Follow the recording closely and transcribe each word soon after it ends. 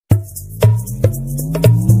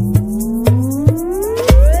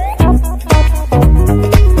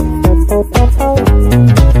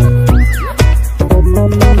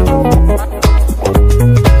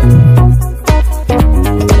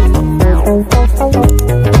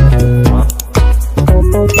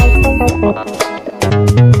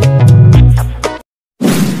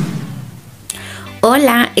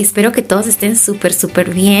Hola, espero que todos estén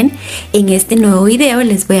súper bien. En este nuevo video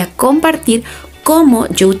les voy a compartir cómo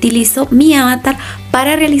yo utilizo mi avatar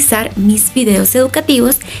para realizar mis videos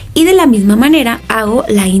educativos y de la misma manera hago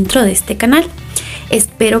la intro de este canal.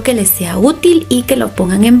 Espero que les sea útil y que lo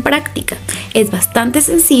pongan en práctica. Es bastante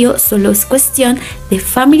sencillo, solo es cuestión de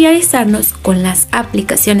familiarizarnos con las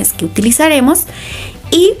aplicaciones que utilizaremos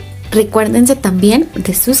y recuérdense también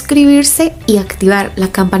de suscribirse y activar la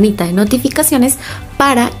campanita de notificaciones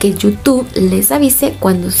para que YouTube les avise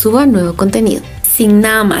cuando suba nuevo contenido. Sin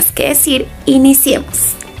nada más que decir,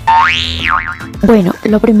 iniciemos. Bueno,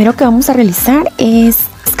 lo primero que vamos a realizar es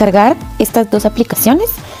descargar estas dos aplicaciones.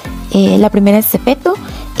 La primera es Zepeto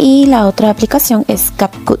y la otra aplicación es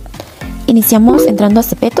CapCut. Iniciamos entrando a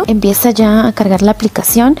Zepeto, empieza ya a cargar la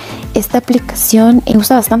aplicación. Esta aplicación me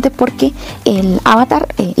gusta bastante porque el avatar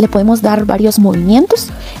le podemos dar varios movimientos,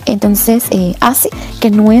 entonces hace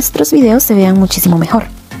que nuestros videos se vean muchísimo mejor.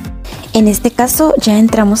 En este caso ya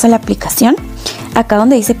entramos a la aplicación. Acá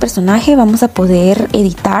donde dice personaje vamos a poder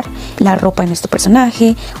editar la ropa de nuestro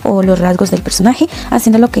personaje o los rasgos del personaje,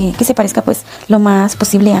 haciendo que se parezca pues lo más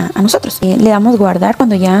posible a nosotros. Le damos guardar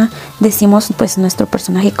cuando ya decimos pues nuestro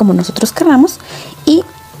personaje como nosotros queramos y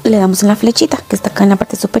le damos en la flechita que está acá en la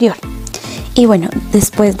parte superior. Y bueno,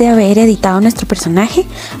 después de haber editado nuestro personaje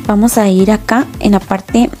vamos a ir acá en la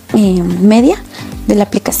parte media de la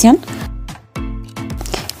aplicación.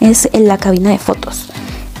 Es en la cabina de fotos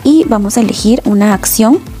y vamos a elegir una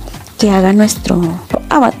acción que haga nuestro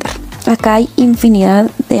avatar. Acá hay infinidad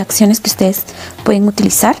de acciones que ustedes pueden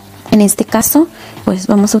utilizar. En este caso pues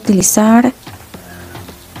vamos a utilizar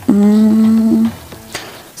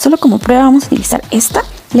solo como prueba vamos a utilizar esta.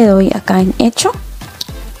 Le doy acá en hecho,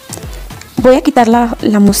 voy a quitar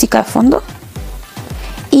la música de fondo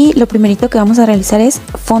y lo primerito que vamos a realizar es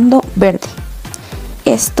fondo verde.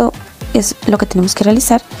 Esto es lo que tenemos que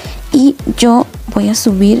realizar y yo voy a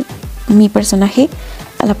subir mi personaje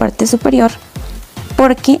a la parte superior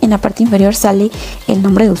porque en la parte inferior sale el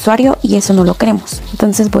nombre de usuario y eso no lo queremos.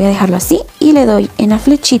 Entonces voy a dejarlo así y le doy en la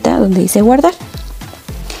flechita donde dice guardar.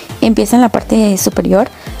 Empieza en la parte superior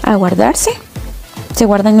a guardarse, se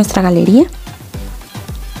guarda en nuestra galería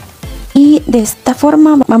y de esta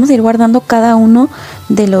forma vamos a ir guardando cada uno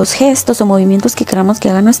de los gestos o movimientos que queramos que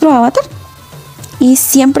haga nuestro avatar y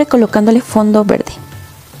siempre colocándole fondo verde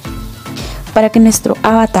para que nuestro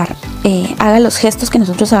avatar haga los gestos que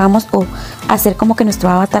nosotros hagamos o hacer como que nuestro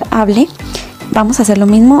avatar hable. Vamos a hacer lo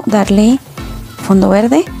mismo, darle fondo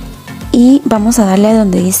verde y vamos a darle a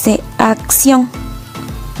donde dice acción,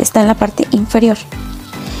 está en la parte inferior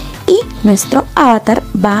y nuestro avatar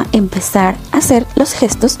va a empezar a hacer los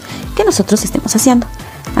gestos que nosotros estemos haciendo.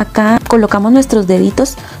 Acá colocamos nuestros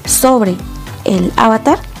deditos sobre el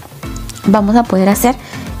avatar. Vamos a poder hacer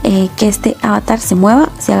que este avatar se mueva,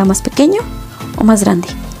 se haga más pequeño o más grande.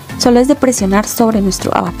 Solo es de presionar sobre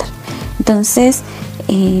nuestro avatar. Entonces,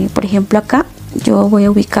 por ejemplo acá yo voy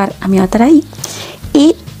a ubicar a mi avatar ahí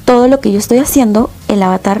y todo lo que yo estoy haciendo el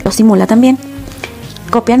avatar lo simula también.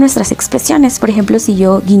 Copia nuestras expresiones. Por ejemplo, si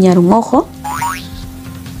yo guiñar un ojo,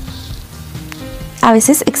 a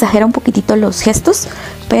veces exagera un poquitito los gestos,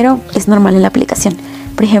 pero es normal en la aplicación.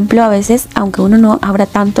 Por ejemplo, a veces, aunque uno no abra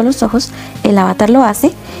tanto los ojos, el avatar lo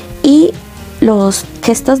hace y los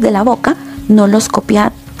gestos de la boca no los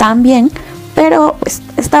copia tan bien, pero pues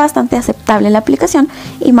está bastante aceptable la aplicación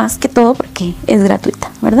y más que todo porque es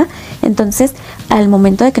gratuita, ¿verdad? Entonces, al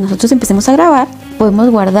momento de que nosotros empecemos a grabar, podemos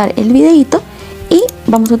guardar el videíto y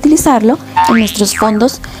vamos a utilizarlo en nuestros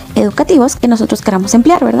fondos educativos que nosotros queramos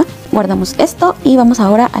emplear, ¿verdad? Guardamos esto y vamos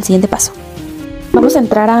ahora al siguiente paso. Vamos a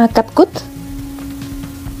entrar a CapCut.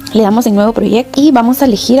 Le damos en nuevo proyecto y vamos a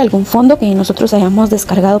elegir algún fondo que nosotros hayamos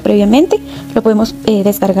descargado previamente. Lo podemos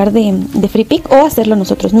descargar de FreePic o hacerlo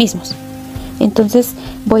nosotros mismos. Entonces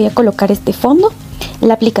voy a colocar este fondo.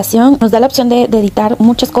 La aplicación nos da la opción de editar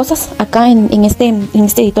muchas cosas acá en este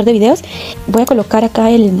editor de videos. Voy a colocar acá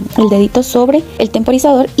el dedito sobre el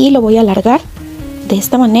temporizador y lo voy a alargar de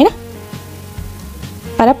esta manera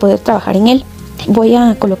para poder trabajar en él. Voy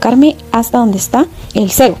a colocarme hasta donde está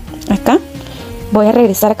el 0, acá. Voy a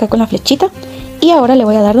regresar acá con la flechita y ahora le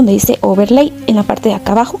voy a dar donde dice overlay en la parte de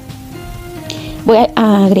acá abajo. Voy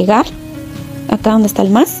a agregar acá donde está el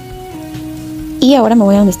más y ahora me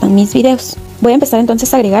voy a donde están mis videos. Voy a empezar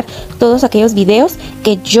entonces a agregar todos aquellos videos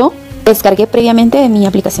que yo descargué previamente de mi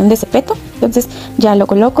aplicación de Zepeto. Entonces ya lo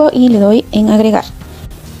coloco y le doy en agregar.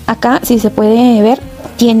 Acá, si se puede ver,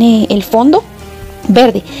 tiene el fondo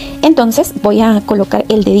verde. Entonces voy a colocar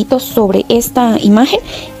el dedito sobre esta imagen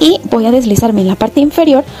y voy a deslizarme en la parte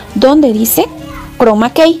inferior donde dice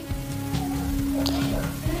chroma key.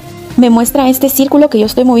 me muestra este círculo que yo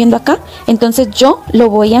estoy moviendo acá. Entonces yo lo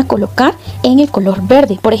voy a colocar en el color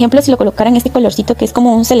verde. Por ejemplo, si lo colocara en este colorcito que es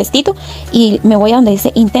como un celestito y me voy a donde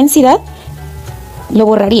dice intensidad, lo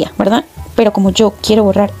borraría, ¿verdad? Pero como yo quiero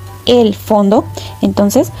borrar el fondo,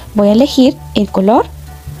 entonces voy a elegir el color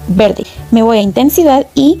verde. Me voy a intensidad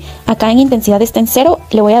y acá en intensidad está en 0,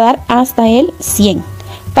 le voy a dar hasta el 100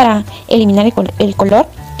 para eliminar el color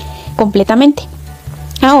completamente.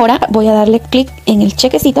 Ahora voy a darle clic en el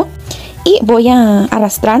chequecito y voy a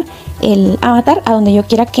arrastrar el avatar a donde yo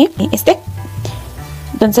quiera que esté.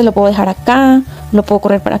 Entonces lo puedo dejar acá, lo puedo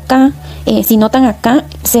correr para acá. Si notan acá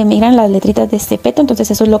se miran las letritas de Zepeto,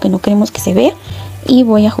 entonces eso es lo que no queremos que se vea. Y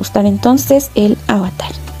voy a ajustar entonces el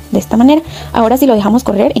avatar de esta manera. Ahora si lo dejamos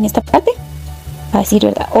correr en esta parte, va a decir,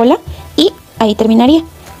 ¿verdad? Hola, y ahí terminaría.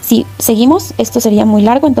 Si seguimos, esto sería muy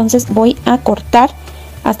largo, entonces voy a cortar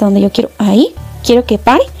hasta donde yo quiero. Ahí quiero que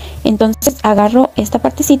pare, entonces agarro esta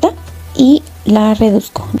partecita y la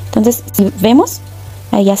reduzco. Entonces si vemos,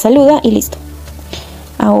 ahí ya saluda y listo.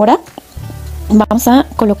 Ahora vamos a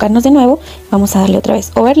colocarnos de nuevo, vamos a darle otra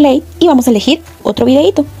vez overlay y vamos a elegir otro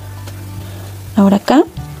videito. Ahora acá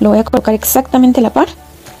lo voy a colocar exactamente a la par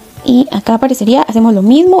y acá aparecería, hacemos lo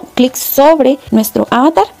mismo, clic sobre nuestro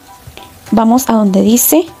avatar, vamos a donde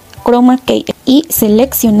dice chroma key y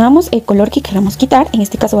seleccionamos el color que queramos quitar. En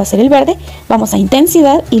este caso va a ser el verde. Vamos a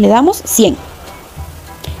intensidad y le damos 100.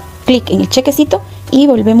 Clic en el chequecito y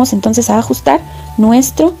volvemos entonces a ajustar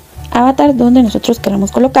nuestro avatar donde nosotros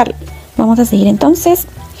queramos colocarlo. Vamos a seguir entonces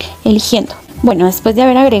eligiendo. Bueno, después de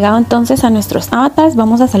haber agregado entonces a nuestros avatars,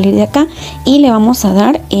 vamos a salir de acá y le vamos a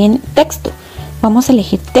dar en texto. Vamos a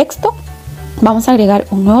elegir texto, vamos a agregar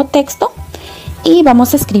un nuevo texto y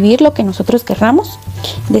vamos a escribir lo que nosotros querramos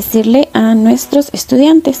decirle a nuestros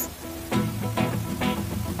estudiantes.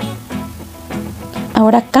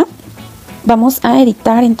 Ahora acá vamos a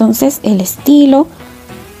editar entonces el estilo.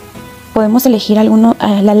 Podemos elegir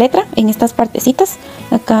la letra en estas partecitas.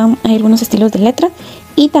 Acá hay algunos estilos de letra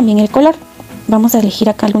y también el color. Vamos a elegir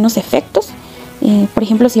acá algunos efectos. Por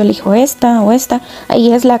ejemplo, si yo elijo esta o esta,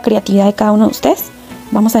 ahí es la creatividad de cada uno de ustedes.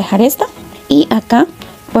 Vamos a dejar esta y acá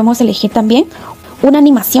podemos elegir también una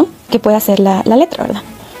animación que pueda hacer la letra, ¿verdad?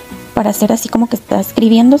 Para hacer así como que está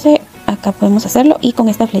escribiéndose, acá podemos hacerlo y con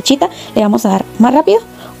esta flechita le vamos a dar más rápido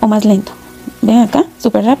o más lento. Ven acá,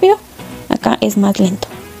 súper rápido, acá es más lento.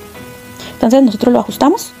 Entonces nosotros lo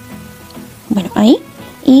ajustamos, bueno, ahí,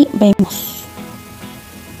 y vemos.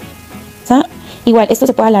 O sea, igual esto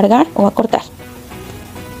se puede alargar o acortar.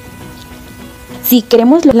 Si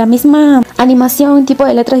queremos la misma animación, tipo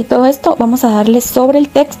de letras y todo esto, vamos a darle sobre el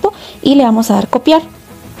texto y le vamos a dar copiar.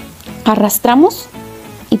 Arrastramos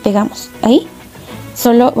y pegamos ahí.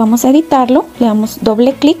 Solo vamos a editarlo, le damos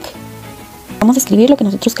doble clic, vamos a escribir lo que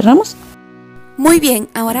nosotros queramos. Muy bien,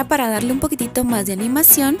 ahora para darle un poquitito más de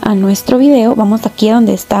animación a nuestro video, vamos aquí a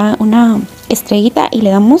donde está una estrellita y le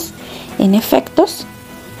damos en efectos.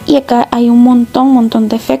 Y acá hay un montón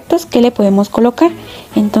de efectos que le podemos colocar.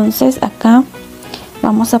 Entonces acá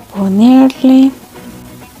vamos a ponerle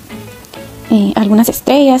algunas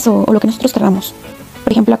estrellas o lo que nosotros queramos.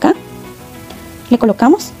 Por ejemplo, acá le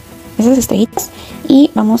colocamos esas estrellitas y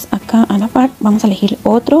vamos acá a la par, vamos a elegir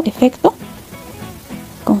otro efecto,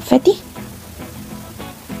 confeti.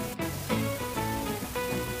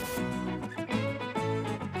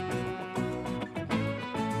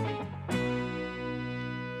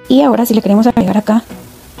 Y ahora si le queremos agregar acá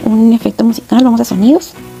un efecto musical, vamos a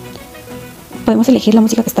sonidos. Podemos elegir la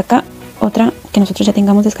música que está acá, otra que nosotros ya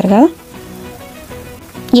tengamos descargada.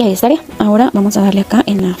 Y ahí estaría. Ahora vamos a darle acá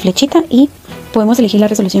en la flechita y podemos elegir la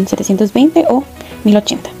resolución 720 o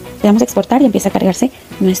 1080. Le damos a exportar y empieza a cargarse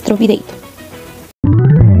nuestro videito.